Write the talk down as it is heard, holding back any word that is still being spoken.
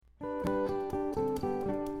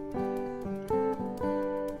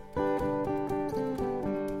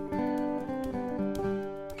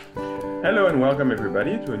and welcome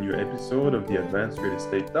everybody to a new episode of the Advanced Real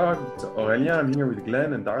Estate Talk. It's Aurélien. I'm here with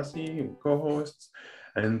Glenn and Darcy, co-hosts,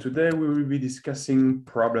 and today we will be discussing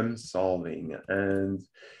problem solving. And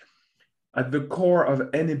at the core of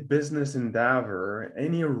any business endeavor,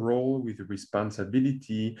 any role with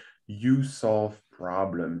responsibility, you solve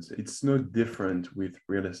problems. It's no different with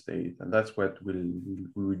real estate, and that's what we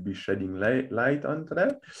will be shedding light on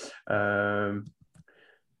today.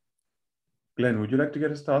 Glenn, would you like to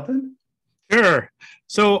get us started? Sure.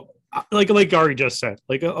 So, like Gary just said,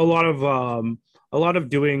 like a lot of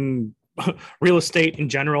doing real estate in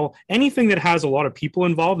general, anything that has a lot of people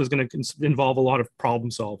involved is going to involve a lot of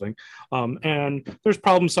problem solving. And there's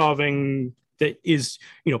problem solving that is,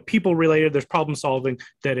 people related. There's problem solving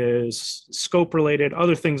that is scope related.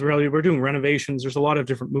 Other things related. We're doing renovations. There's a lot of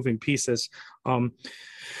different moving pieces.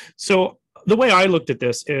 So the way I looked at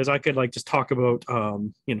this is I could just talk about,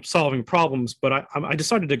 solving problems, but I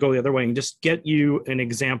decided to go the other way and just get you an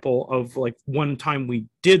example of one time we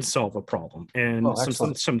did solve a problem and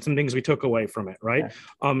some things we took away from it. Right.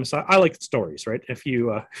 Yeah. So I like stories, right? If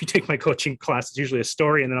you take my coaching class, it's usually a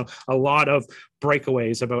story and then a lot of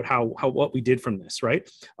breakaways about what we did from this. Right.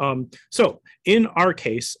 So in our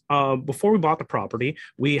case, before we bought the property,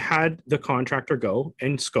 we had the contractor go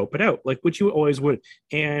and scope it out which you always would.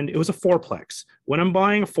 And it was a fourplex. When I'm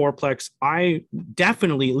buying a fourplex, I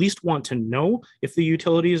definitely at least want to know if the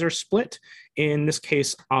utilities are split. In this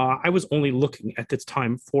case, I was only looking at this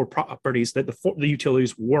time for properties that the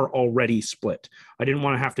utilities were already split. I didn't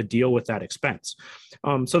want to have to deal with that expense.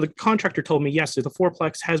 So the contractor told me, yes, the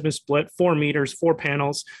fourplex has been split, 4 meters, 4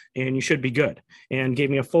 panels, and you should be good. And gave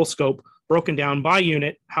me a full scope, broken down by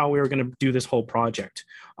unit, how we were going to do this whole project.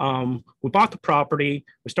 We bought the property,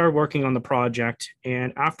 we started working on the project,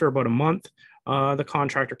 and after about a month, the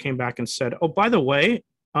contractor came back and said, oh, by the way,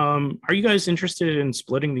 are you guys interested in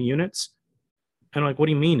splitting the units? And I'm like, what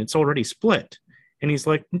do you mean? It's already split. And he's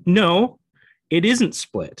like, no, it isn't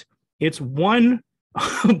split. It's one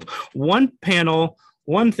panel,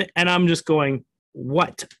 one thing. And I'm just going,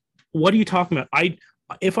 what are you talking about?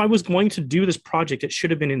 If I was going to do this project, it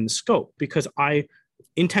should have been in the scope, because I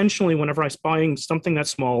intentionally, whenever I was buying something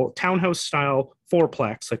that's small, townhouse style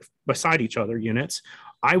fourplex, beside each other units,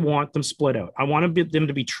 I want them split out. I want them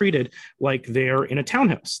to be treated like they're in a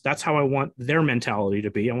townhouse. That's how I want their mentality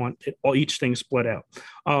to be. I want each thing split out.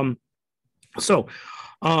 So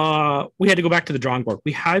we had to go back to the drawing board.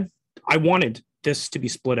 I wanted this to be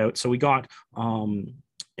split out. So we got an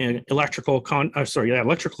electrical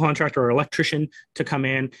contractor or electrician to come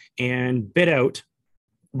in and bid out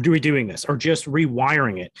redoing this or just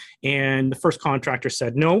rewiring it. And the first contractor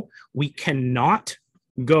said, no, we cannot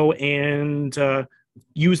go and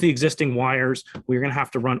use the existing wires. We're going to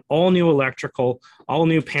have to run all new electrical, all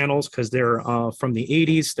new panels, because they're from the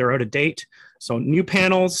 80s. They're out of date. So new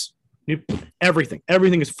panels, everything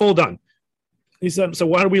is full done. He said, so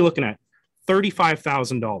what are we looking at?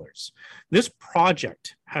 $35,000. This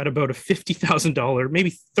project had about a $50,000,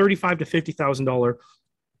 maybe $35,000 to $50,000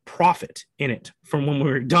 profit in it from when we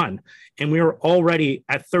were done. And we were already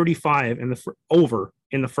at 35 over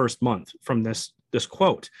in the first month from this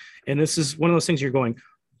quote. And this is one of those things you're going,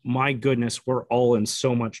 my goodness, we're all in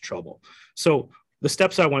so much trouble. So the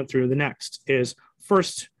steps I went through, the next is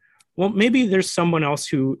first, well, maybe there's someone else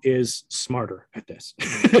who is smarter at this.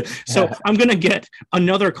 So I'm going to get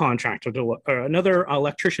another contractor or another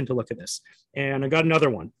electrician to look at this. And I got another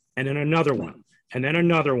one, and then another one, and then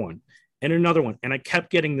another one, and another one. And I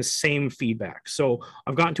kept getting the same feedback. So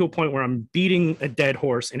I've gotten to a point where I'm beating a dead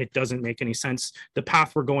horse and it doesn't make any sense. The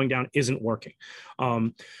path we're going down isn't working.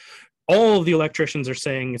 All of the electricians are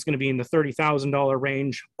saying it's going to be in the $30,000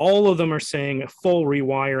 range. All of them are saying a full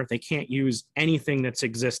rewire. They can't use anything that's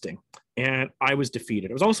existing. And I was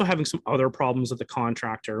defeated. I was also having some other problems with the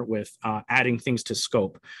contractor with adding things to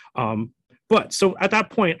scope. But so at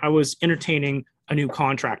that point, I was entertaining a new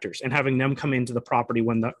contractors and having them come into the property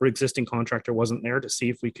when the existing contractor wasn't there to see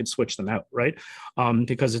if we could switch them out, right?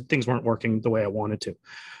 Because things weren't working the way I wanted to.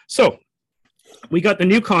 So we got the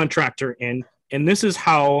new contractor in, and this is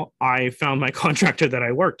how I found my contractor that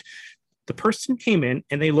I worked. The person came in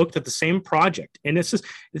and they looked at the same project. And this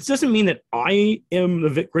doesn't mean that I am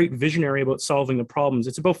the great visionary about solving the problems.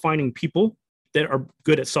 It's about finding people that are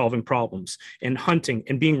good at solving problems and hunting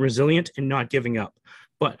and being resilient and not giving up.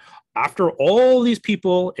 But after all these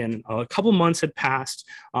people and a couple months had passed,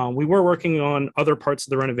 we were working on other parts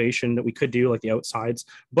of the renovation that we could do, like the outsides.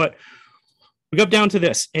 But we got down to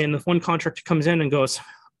this, and the one contractor comes in and goes,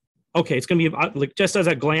 okay, it's going to be just as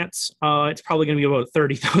a glance, it's probably going to be about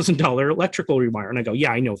 $30,000 electrical rewire. And I go,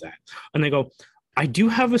 yeah, I know that. And they go, I do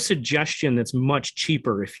have a suggestion that's much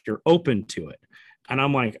cheaper if you're open to it. And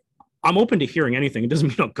I'm like, I'm open to hearing anything. It doesn't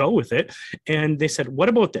mean I'll go with it. And they said, what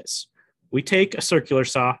about this? We take a circular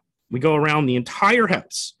saw, we go around the entire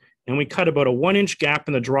house, and we cut about a 1 inch gap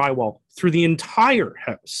in the drywall through the entire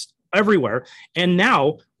house, everywhere. And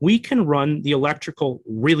now we can run the electrical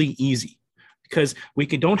really easy because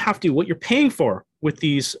don't have to, what you're paying for with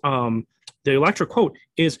these, the electric quote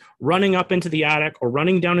is running up into the attic or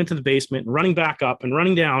running down into the basement and running back up and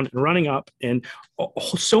running down and running up, and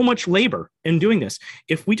so much labor in doing this.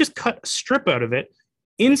 If we just cut a strip out of it,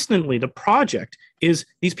 instantly the project is,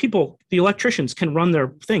 these people, the electricians, can run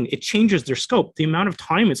their thing. It changes their scope. The amount of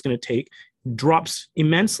time it's going to take drops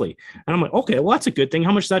immensely. And I'm like, okay, well, that's a good thing.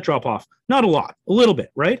 How much does that drop off? Not a lot, a little bit,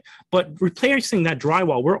 right? But replacing that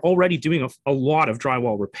drywall, we're already doing a lot of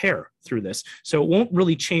drywall repair through this. So it won't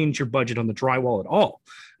really change your budget on the drywall at all.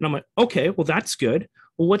 And I'm like, okay, well, that's good.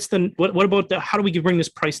 Well, what about how do we bring this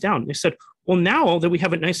price down? They said, well, now that we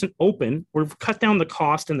have it nice and open, we've cut down the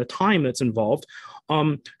cost and the time that's involved.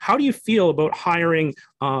 How do you feel about hiring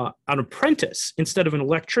an apprentice instead of an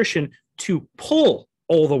electrician to pull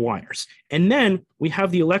all the wires? And then we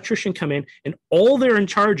have the electrician come in, and all they're in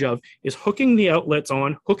charge of is hooking the outlets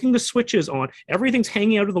on, hooking the switches on, everything's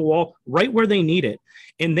hanging out of the wall right where they need it.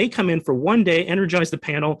 And they come in for one day, energize the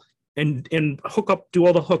panel, and hook up, do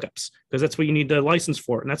all the hookups, because that's what you need the license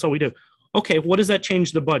for. And that's all we do. Okay, what does that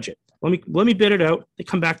change the budget? Let me bid it out. They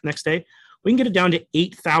come back the next day. We can get it down to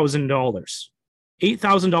 $8,000.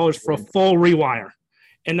 $8,000 for a full rewire.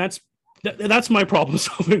 And that's my problem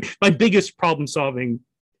solving. My biggest problem solving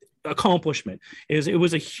accomplishment is it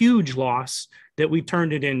was a huge loss that we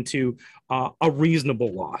turned it into a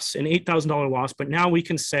reasonable loss, an $8,000 loss. But now we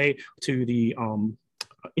can say to the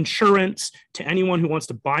insurance, to anyone who wants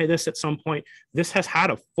to buy this at some point, this has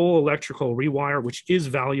had a full electrical rewire, which is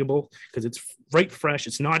valuable because it's right fresh.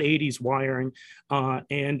 It's not 80s wiring.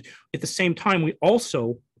 And at the same time, we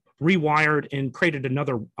also rewired and created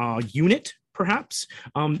another unit, perhaps.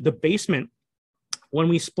 The basement, when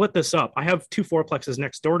we split this up, I have two fourplexes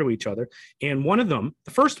next door to each other. And one of them,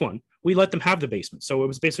 the first one, we let them have the basement. So it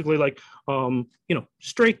was basically like,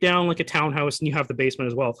 straight down like a townhouse, and you have the basement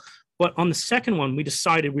as well. But on the second one, we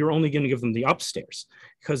decided we were only going to give them the upstairs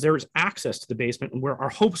because there was access to the basement, and where our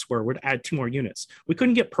hopes were to add 2 more units. We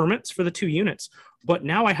couldn't get permits for the 2 units, but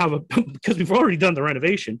now I have because we've already done the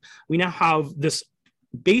renovation, we now have this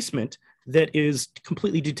basement that is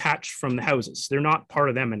completely detached from the houses. They're not part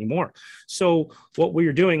of them anymore. So what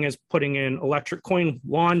we're doing is putting in electric coin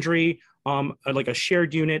laundry, like a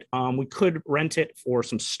shared unit. We could rent it for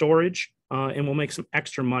some storage, and we'll make some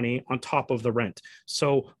extra money on top of the rent.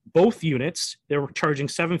 So both units, they were charging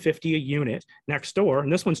 $750 a unit next door,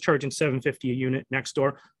 and this one's charging $750 a unit next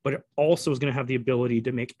door, but it also is going to have the ability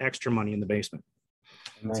to make extra money in the basement.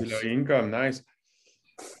 Nice. Income, nice.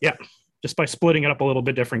 Yeah, just by splitting it up a little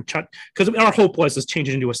bit different. Because our hope was to change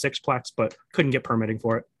it into a 6-plex, but couldn't get permitting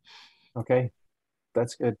for it. Okay,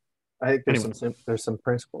 that's good. I think there's some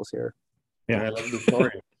principles here. Yeah, I love the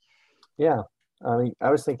story. Yeah. I mean, I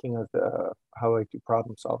was thinking of how I do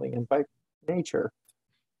problem solving, and by nature,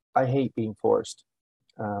 I hate being forced.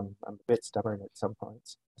 I'm a bit stubborn at some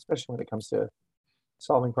points, especially when it comes to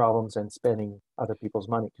solving problems and spending other people's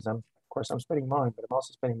money. Because of course, I'm spending mine, but I'm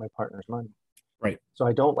also spending my partner's money. Right. So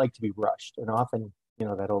I don't like to be rushed, and often,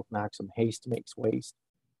 that old maxim, haste makes waste.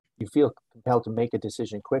 You feel compelled to make a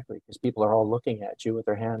decision quickly because people are all looking at you with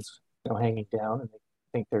their hands, hanging down, and they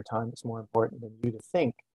think their time is more important than you to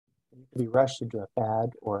think. You can be rushed into a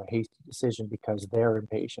bad or a hasty decision because they're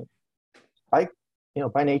impatient. By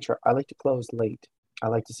nature, I like to close late. I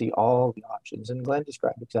like to see all the options. And Glenn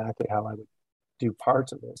described exactly how I would do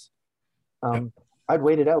parts of this. I'd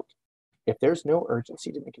wait it out. If there's no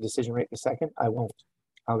urgency to make a decision right this second, I won't.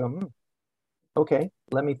 I'll go, okay,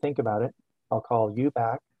 let me think about it. I'll call you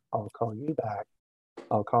back. I'll call you back.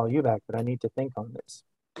 I'll call you back, but I need to think on this.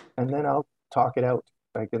 And then I'll talk it out.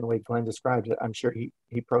 Like in the way Glenn described it, I'm sure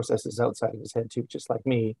he processes outside of his head too, just like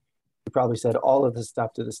me. He probably said all of this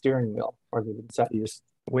stuff to the steering wheel or the inside of your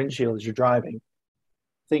windshield as you're driving,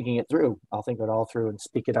 thinking it through. I'll think it all through and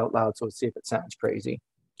speak it out loud, so let's see if it sounds crazy.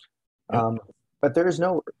 Yep. But there is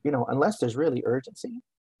no, unless there's really urgency,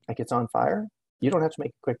 like it's on fire, you don't have to make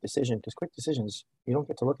a quick decision, because quick decisions, you don't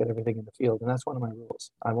get to look at everything in the field. And that's one of my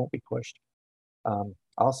rules. I won't be pushed.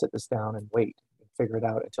 I'll sit this down and wait and figure it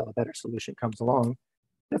out until a better solution comes along.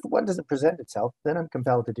 If one doesn't present itself, then I'm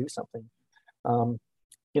compelled to do something.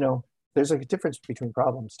 There's a difference between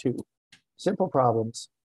problems too. Simple problems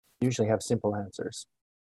usually have simple answers.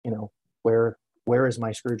 Where is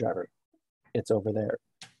my screwdriver? It's over there.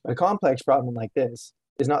 But a complex problem like this,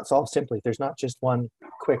 is not solved simply. There's not just one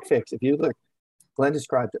quick fix. If you look, Glenn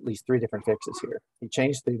described at least 3 different fixes here. He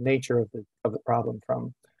changed the nature of the problem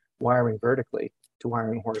from wiring vertically to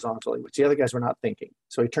wiring horizontally, which the other guys were not thinking.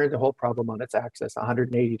 So he turned the whole problem on its axis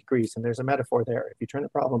 180 degrees. And there's a metaphor there. If you turn the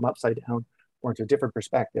problem upside down or into a different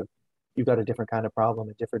perspective, you've got a different kind of problem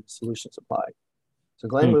and different solutions applied. So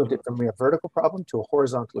Glenn moved it from a vertical problem to a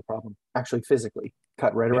horizontal problem, actually physically,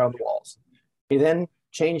 cut right around the walls. He then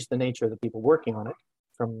changed the nature of the people working on it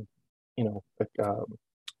from,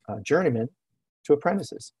 journeymen to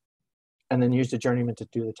apprentices, and then used a journeyman to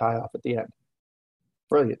do the tie-off at the end.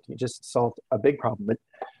 Brilliant. He just solved a big problem.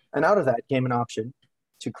 And out of that came an option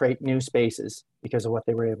to create new spaces because of what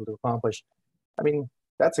they were able to accomplish. I mean,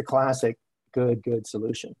 that's a classic good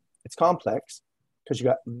solution. It's complex because you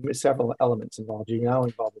got several elements involved. You're now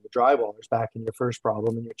involved in the drywallers back in your first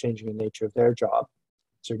problem, and you're changing the nature of their job.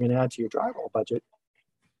 So you're going to add to your drywall budget,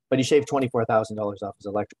 but you shaved $24,000 off his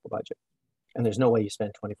electrical budget. And there's no way you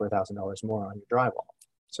spend $24,000 more on your drywall.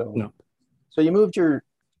 So, no. So you moved your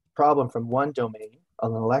problem from one domain,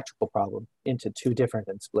 an electrical problem, into 2 different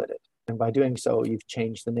and split it. And by doing so, you've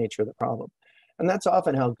changed the nature of the problem. And that's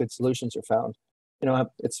often how good solutions are found.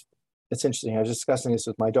 It's interesting. I was discussing this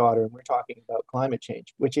with my daughter, and we're talking about climate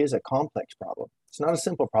change, which is a complex problem. It's not a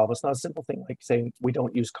simple problem. It's not a simple thing like saying we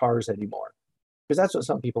don't use cars anymore, because that's what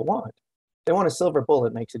some people want. They want a silver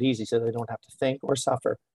bullet, makes it easy so they don't have to think or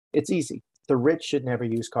suffer. It's easy. The rich should never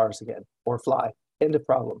use cars again or fly. End of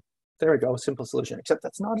problem. There we go. Simple solution. Except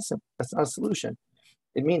that's not a solution.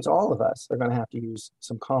 It means all of us are going to have to use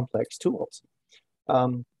some complex tools.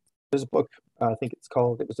 There's a book, I think it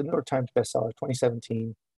was a New York Times bestseller,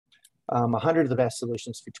 2017. 100 of the best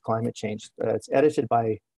solutions to climate change. It's edited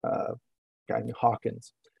by a guy named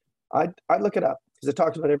Hawkins. I'd look it up because it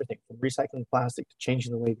talks about everything from recycling plastic to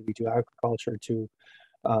changing the way that we do agriculture to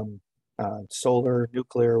solar,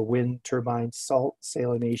 nuclear, wind turbines, salt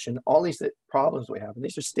salination, all these problems we have. And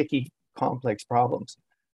these are sticky, complex problems.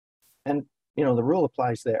 And, the rule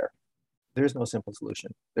applies there. There's no simple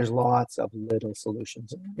solution. There's lots of little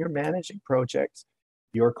solutions. And when you're managing projects,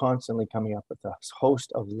 you're constantly coming up with a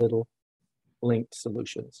host of little linked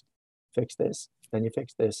solutions. Fix this, then you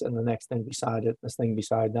fix this, and the next thing beside it, this thing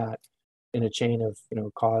beside that, in a chain of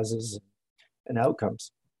causes and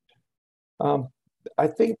outcomes. I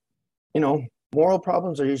think moral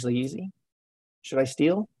problems are usually easy. Should I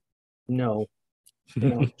steal? No.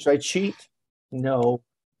 Should I cheat? No.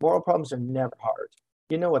 Moral problems are never hard.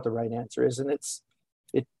 You know what the right answer is, and it's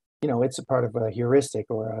a part of a heuristic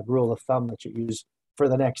or a rule of thumb that you use for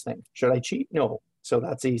the next thing. Should I cheat? No. So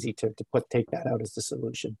that's easy to take that out as the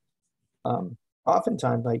solution.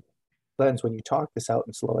 Oftentimes, like Glenn's, when you talk this out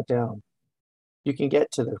and slow it down, you can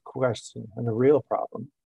get to the question and the real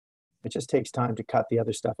problem. It just takes time to cut the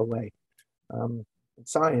other stuff away. In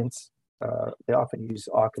science, they often use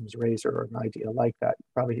Occam's razor or an idea like that. You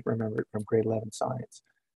probably remember it from grade 11 science.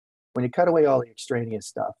 When you cut away all the extraneous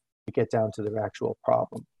stuff, you get down to the actual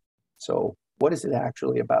problem. So what is it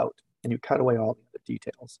actually about? And you cut away all the other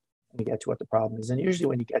details and you get to what the problem is. And usually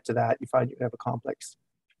when you get to that, you find you have a complex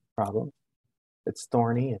problem that's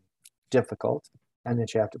thorny and difficult, and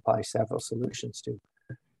that you have to apply several solutions to.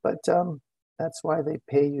 But that's why they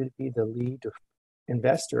pay you to be the lead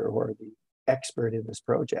investor or the expert in this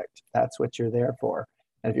project. That's what you're there for.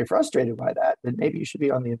 And if you're frustrated by that, then maybe you should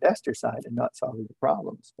be on the investor side and not solving the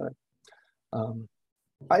problems. But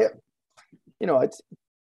it's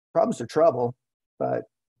problems are trouble, but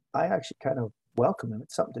I actually kind of welcome them.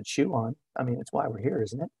 It's something to chew on. I mean, it's why we're here,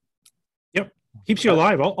 isn't it? Yep. Keeps you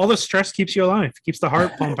alive. All the stress keeps you alive. Keeps the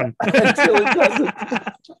heart pumping. Until it doesn't.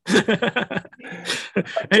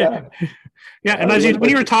 Yeah. And when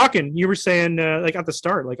you were talking, you were saying like at the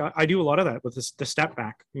start, like I do a lot of that with the step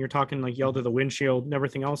back. You're talking like yell to the windshield and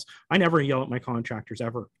everything else. I never yell at my contractors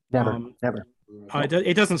ever. Never.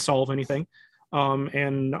 It doesn't solve anything.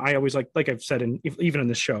 And I always like I've said, even in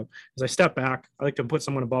this show, as I step back, I like to put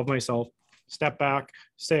someone above myself. Step back,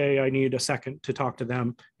 say I need a second to talk to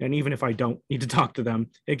them. And even if I don't need to talk to them,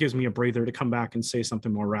 it gives me a breather to come back and say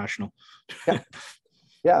something more rational.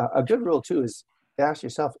 Yeah. A good rule too is to ask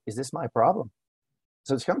yourself, is this my problem?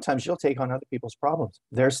 So sometimes you'll take on other people's problems,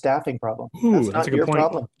 their staffing problem. That's not your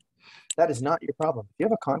problem. That is not your problem. If you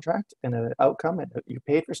have a contract and an outcome and you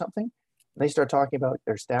paid for something, and they start talking about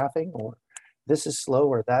their staffing or this is slow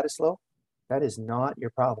or that is slow, that is not your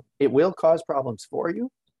problem. It will cause problems for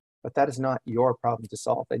you, but that is not your problem to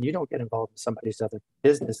solve. And you don't get involved in somebody's other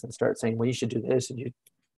business and start saying, well, you should do this. And you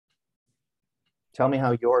tell me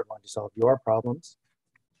how you're going to solve your problems,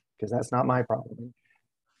 because that's not my problem.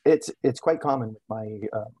 It's quite common with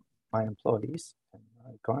my employees and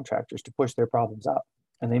my contractors to push their problems up.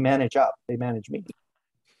 and they manage up, they manage me.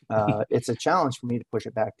 It's a challenge for me to push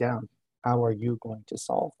it back down. How are you going to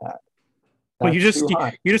solve that? Well, That's too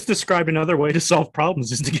high. you just described another way to solve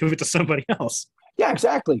problems is to give it to somebody else. Yeah,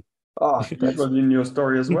 exactly. Oh, That was in your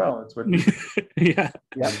story as well. That's what. Yeah.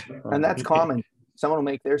 Yeah, and that's common. Someone will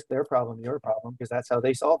make their problem your problem because that's how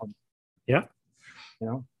they solve them. Yeah. You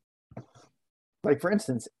know, like for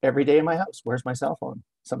instance, every day in my house, where's my cell phone?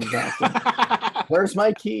 Someone's asking, where's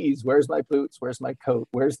my keys? Where's my boots? Where's my coat?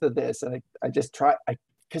 Where's the this? And I just try,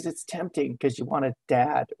 because it's tempting because you want a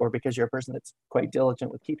dad or because you're a person that's quite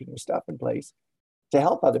diligent with keeping your stuff in place to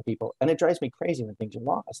help other people. And it drives me crazy when things are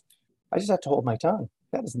lost. I just have to hold my tongue.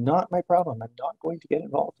 That is not my problem. I'm not going to get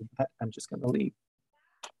involved in that. I'm just going to leave.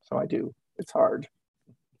 So I do. It's hard.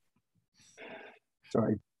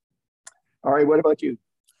 Sorry. All right. What about you?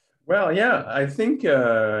 Well, yeah, I think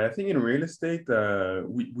in real estate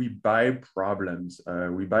we buy problems.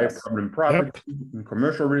 We buy Yes. problem property in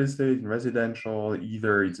commercial real estate, in residential.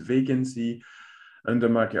 Either it's vacancy, under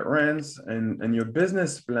market rents, and your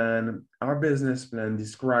business plan. Our business plan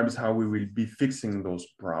describes how we will be fixing those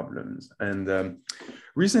problems. And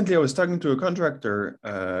recently, I was talking to a contractor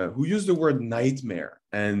who used the word nightmare,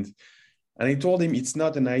 and I told him it's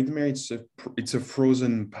not a nightmare; it's a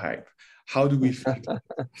frozen pipe. How do we fix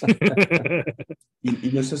it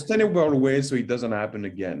in a sustainable way so it doesn't happen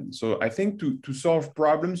again? So I think to solve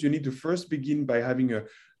problems, you need to first begin by having an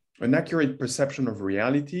accurate perception of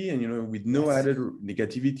reality, and with no added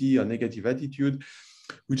negativity or negative attitude,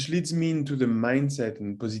 which leads me into the mindset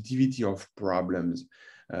and positivity of problems.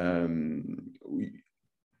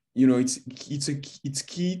 It's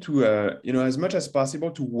key to as much as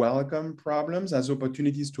possible to welcome problems as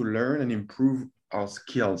opportunities to learn and improve our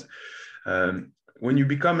skills. When you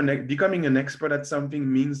becoming an expert at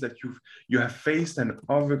something means that you have faced and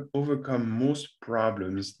overcome most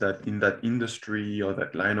problems that in that industry or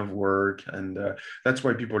that line of work, and that's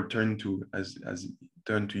why people turn to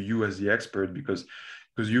you as the expert because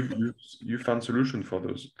you found solution for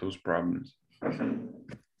those problems.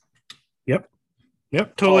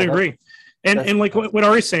 Yep, totally agree. And like what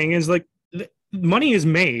Ari's saying is like money is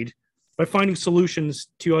made by finding solutions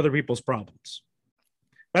to other people's problems.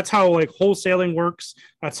 That's how like wholesaling works.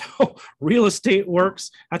 That's how real estate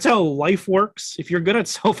works. That's how life works. If you're good at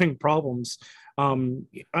solving problems,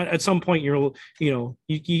 at some point you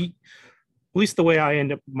at least the way I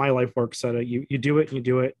end up my life works that you do it and you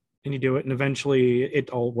do it and you do it and eventually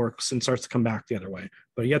it all works and starts to come back the other way.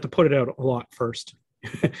 But you have to put it out a lot first.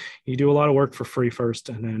 You do a lot of work for free first,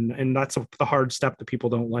 and that's the hard step that people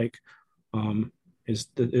don't like. Is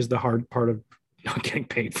the hard part of not getting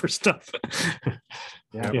paid for stuff.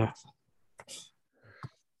 Yeah.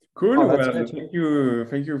 Cool. Oh, Well, thank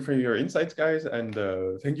you for your insights, guys, and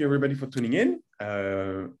thank you everybody for tuning in.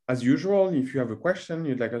 As usual, if you have a question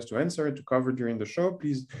you'd like us to answer to cover during the show,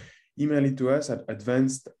 please email it to us at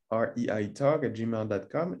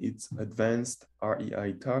advancedreitalk@gmail.com. It's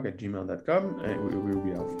advancedreitalk@gmail.com, and we will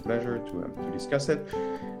be our pleasure to discuss it.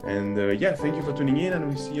 And thank you for tuning in, and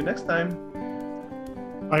we'll see you next time.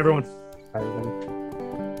 Bye, everyone. Bye, everybody.